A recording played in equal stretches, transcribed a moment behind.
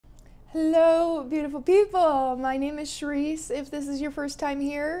Hello, beautiful people. My name is Sharice. If this is your first time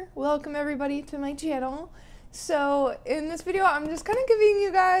here, welcome everybody to my channel. So in this video, I'm just kind of giving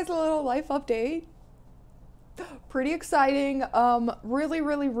you guys a little life update. Pretty exciting.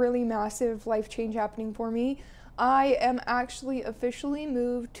 Really massive life change happening for me. I am actually officially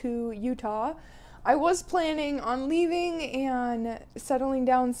moved to Utah. I was planning on leaving and settling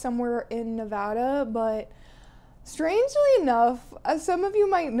down somewhere in Nevada, but strangely enough, as some of you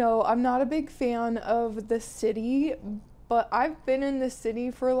might know, I'm not a big fan of the city, but I've been in the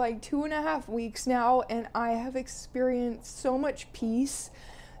city for like 2.5 weeks now, and I have experienced so much peace.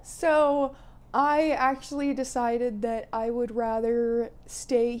 So I actually decided that I would rather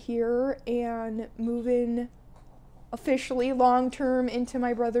stay here and move in officially long-term into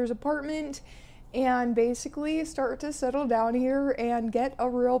my brother's apartment and basically start to settle down here and get a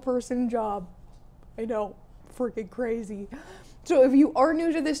real person job. I know. Freaking crazy. So if you are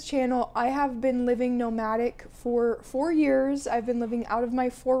new to this channel, I have been living nomadic for 4 years. I've been living out of my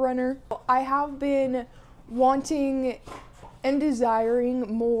 4Runner. I have been wanting and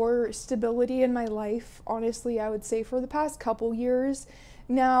desiring more stability in my life, honestly, I would say for the past couple years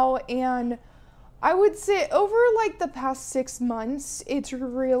now, and I would say over like the past 6 months, it's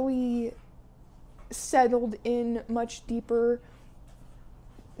really settled in much deeper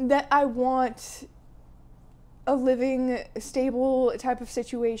that I want a living, stable type of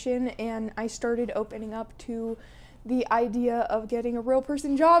situation, and I started opening up to the idea of getting a real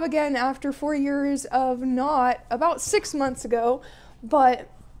person job again after 4 years of not, about 6 months ago. But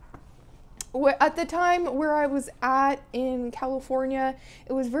at the time where I was at in California,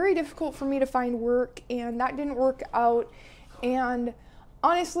 it was very difficult for me to find work, and that didn't work out. And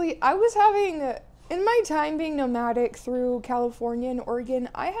honestly, I was having, in my time being nomadic through California and Oregon,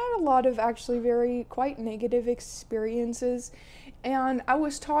 I had a lot of actually quite negative experiences. And I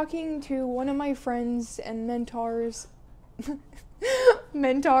was talking to one of my friends and mentors, oh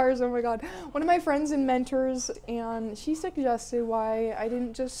my god, one of my friends and mentors, and she suggested why I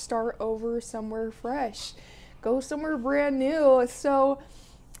didn't just start over somewhere fresh, go somewhere brand new. So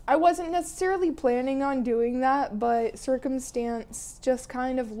I wasn't necessarily planning on doing that, but circumstance just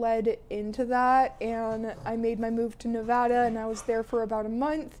kind of led into that, and I made my move to Nevada, and I was there for about a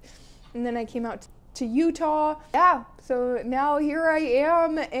month, and then I came out to Utah. Yeah, so now here I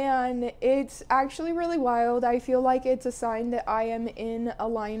am, and it's actually really wild. I feel like it's a sign that I am in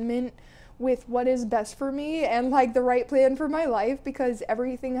alignment with what is best for me and like the right plan for my life, because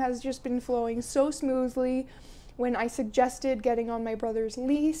everything has just been flowing so smoothly. When I suggested getting on my brother's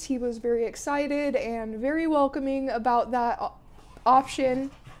lease, he was very excited and very welcoming about that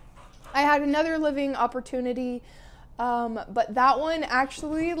option. I had another living opportunity, but that one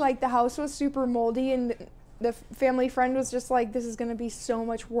actually, like, the house was super moldy, and the family friend was just like, this is going to be so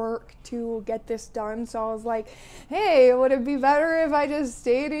much work to get this done. So I was like, hey, would it be better if I just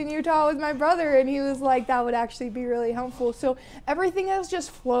stayed in Utah with my brother? And he was like, that would actually be really helpful. So everything has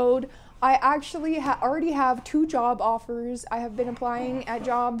just flowed. I actually already have 2 job offers. I have been applying at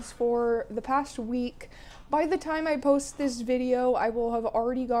jobs for the past week. By the time I post this video, I will have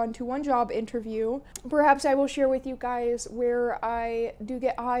already gone to 1 job interview. Perhaps I will share with you guys where I do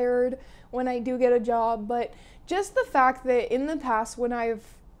get hired when I do get a job, but just the fact that in the past when I've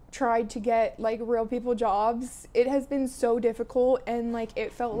tried to get like real people jobs, it has been so difficult, and like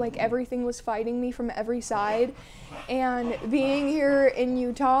it felt like everything was fighting me from every side. And being here in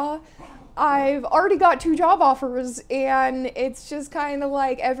Utah, I've already got 2 job offers, and it's just kind of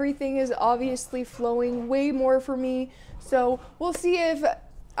like everything is obviously flowing way more for me. So we'll see if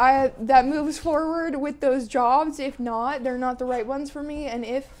that moves forward with those jobs. If not, they're not the right ones for me, and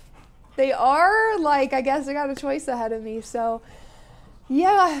if they are, like, I guess I got a choice ahead of me. So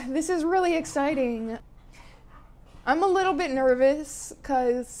yeah, this is really exciting. I'm a little bit nervous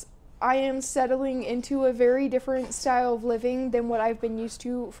because I am settling into a very different style of living than what I've been used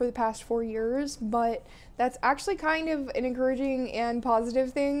to for the past 4 years, but that's actually kind of an encouraging and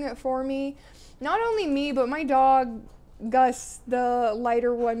positive thing for me. Not only me, but my dog, Gus, the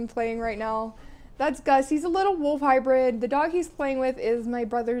lighter one playing right now. That's Gus. He's a little wolf hybrid. The dog he's playing with is my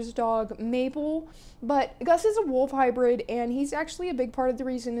brother's dog, Maple. But Gus is a wolf hybrid, and he's actually a big part of the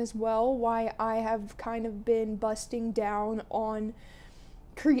reason as well why I have kind of been busting down on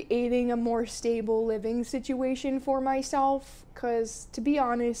creating a more stable living situation for myself. Because, to be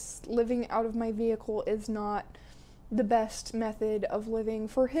honest, living out of my vehicle is not the best method of living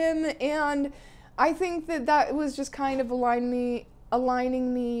for him. And I think that was just kind of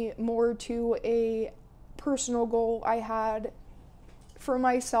aligning me more to a personal goal I had for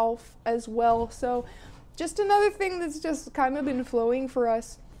myself as well. So just another thing that's just kind of been flowing for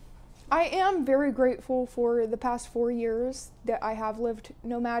us. I am very grateful for the past 4 years that I have lived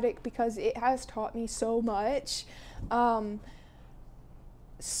nomadic because it has taught me so much.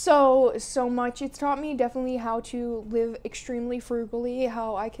 So much. It's taught me definitely how to live extremely frugally,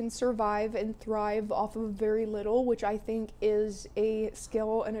 how I can survive and thrive off of very little, which I think is a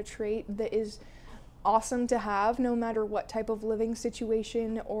skill and a trait that is awesome to have no matter what type of living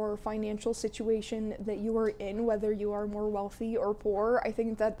situation or financial situation that you are in, whether you are more wealthy or poor. I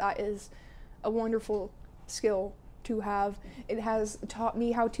think that that is a wonderful skill to have. It has taught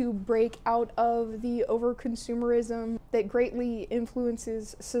me how to break out of the over-consumerism that greatly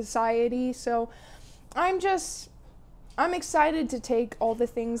influences society. So I'm excited to take all the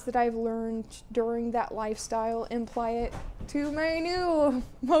things that I've learned during that lifestyle and apply it to my new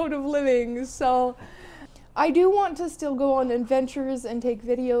mode of living. So I do want to still go on adventures and take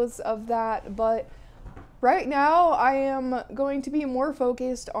videos of that, but right now I am going to be more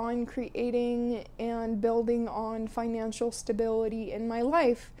focused on creating and building on financial stability in my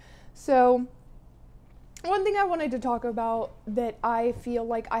life. So one thing I wanted to talk about that I feel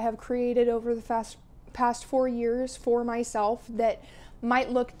like I have created over the past 4 years for myself that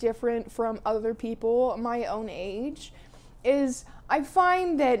might look different from other people my own age is I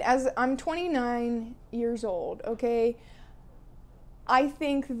find that as I'm 29 years old, okay, I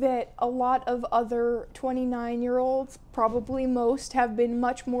think that a lot of other 29-year-olds, probably most, have been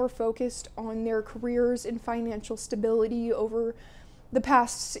much more focused on their careers and financial stability over the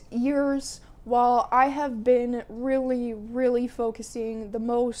past years, while I have been really, really focusing the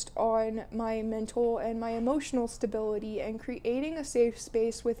most on my mental and my emotional stability and creating a safe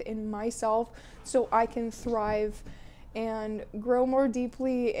space within myself so I can thrive and grow more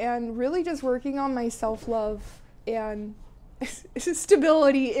deeply, and really just working on my self-love and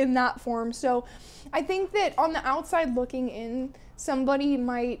stability in that form. So I think that on the outside looking in, somebody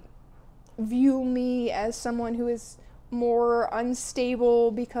might view me as someone who is more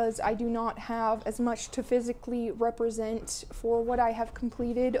unstable because I do not have as much to physically represent for what I have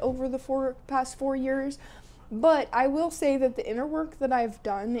completed over the past 4 years. But I will say that the inner work that I've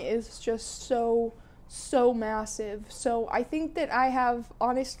done is just so massive. So I think that I have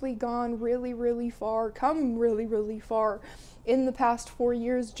honestly gone really, really far, come really, really far in the past 4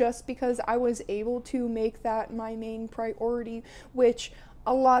 years just because I was able to make that my main priority, which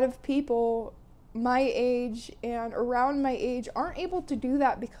a lot of people my age and around my age aren't able to do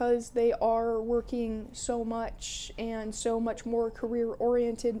that because they are working so much and so much more career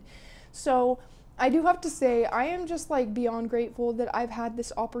oriented. So I do have to say, I am just like beyond grateful that I've had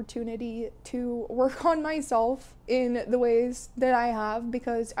this opportunity to work on myself in the ways that I have,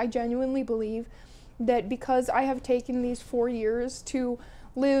 because I genuinely believe that because I have taken these 4 years to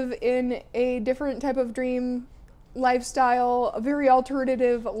live in a different type of dream lifestyle, a very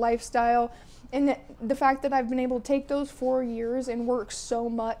alternative lifestyle, and the fact that I've been able to take those 4 years and work so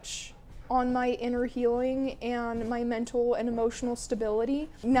much on my inner healing and my mental and emotional stability,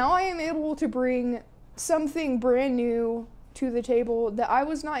 now I am able to bring something brand new to the table that I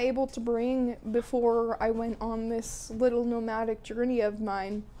was not able to bring before I went on this little nomadic journey of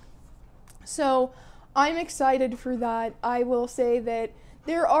mine. So I'm excited for that. I will say that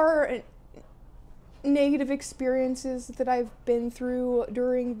there are negative experiences that I've been through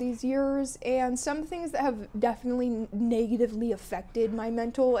during these years, and some things that have definitely negatively affected my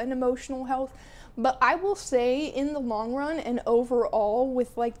mental and emotional health. But I will say, in the long run and overall,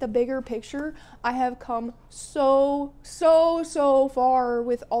 with like the bigger picture, I have come so far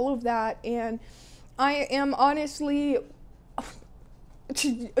with all of that, and I am honestly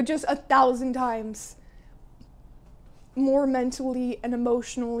just 1,000 times more mentally and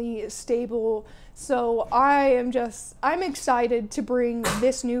emotionally stable. So I'm excited to bring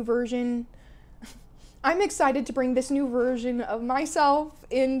this new version of myself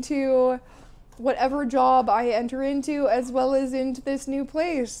into whatever job I enter into, as well as into this new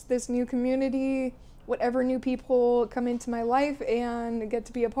place, this new community, whatever new people come into my life and get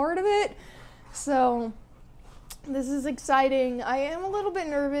to be a part of it. So this is exciting. I am a little bit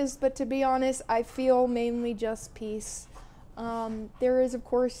nervous, but to be honest, I feel mainly just peace. There is, of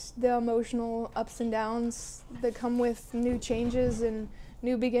course, the emotional ups and downs that come with new changes and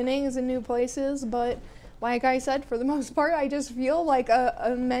new beginnings and new places, but like I said, for the most part, I just feel like a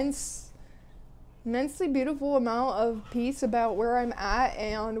immensely beautiful amount of peace about where I'm at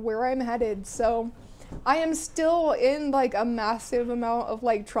and where I'm headed. So I am still in like a massive amount of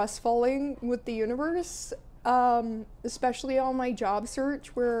like trust falling with the universe, especially on my job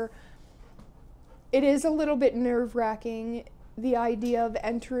search, where it is a little bit nerve-wracking, the idea of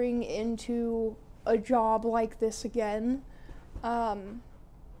entering into a job like this again,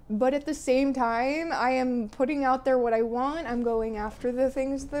 But at the same time, I am putting out there what I want. I'm going after the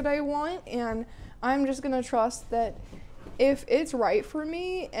things that I want, and I'm just going to trust that if it's right for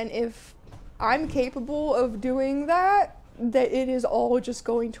me and if I'm capable of doing that, that it is all just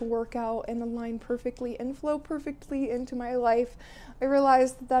going to work out and align perfectly and flow perfectly into my life. I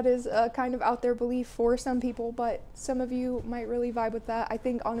realize that that is a kind of out there belief for some people, but some of you might really vibe with that. I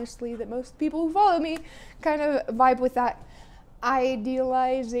think honestly that most people who follow me kind of vibe with that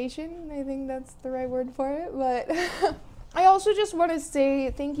idealization. I think that's the right word for it. But I also just want to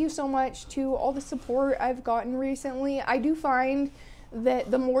say thank you so much to all the support I've gotten recently. I do find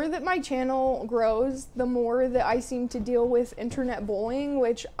that the more that my channel grows, the more that I seem to deal with internet bullying,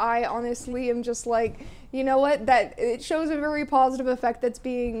 which I honestly am just like, you know what, that it shows a very positive effect that's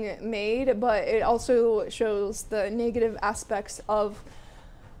being made, but it also shows the negative aspects of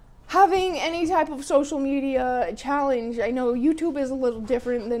having any type of social media challenge. I know YouTube is a little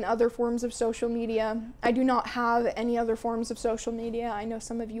different than other forms of social media. I do not have any other forms of social media. I know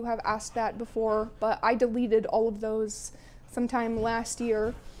some of you have asked that before, but I deleted all of those sometime last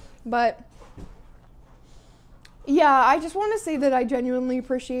year. But yeah, I just want to say that I genuinely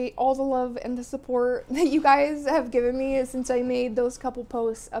appreciate all the love and the support that you guys have given me since I made those couple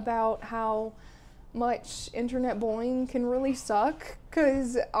posts about how much internet bullying can really suck.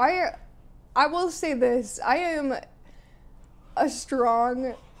 Because I will say this, I am a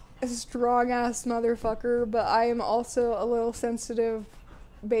strong ass motherfucker, but I am also a little sensitive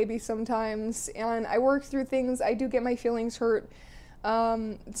baby sometimes, and I work through things. I do get my feelings hurt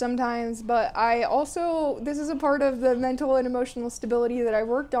sometimes, but I also, this is a part of the mental and emotional stability that I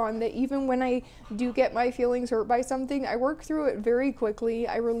worked on, that even when I do get my feelings hurt by something, I work through it very quickly.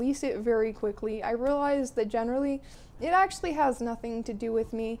 I release it very quickly. I realize that generally it actually has nothing to do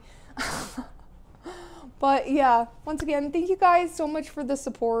with me. But yeah, once again, thank you guys so much for the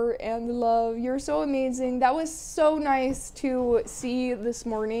support and the love. You're so amazing. That was so nice to see this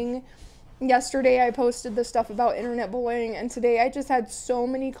morning. Yesterday I posted the stuff about internet bullying, and today I just had so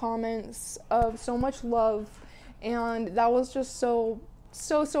many comments of so much love, and that was just so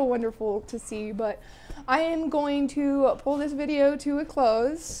wonderful to see. But I am going to pull this video to a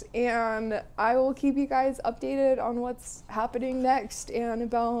close, and I will keep you guys updated on what's happening next and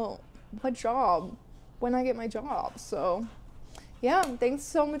about what job, when I get my job. So yeah, thanks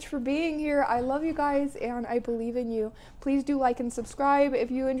so much for being here. I love you guys and I believe in you. Please do like and subscribe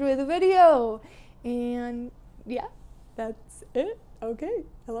if you enjoy the video. And yeah, that's it. Okay,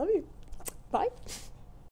 I love you. Bye.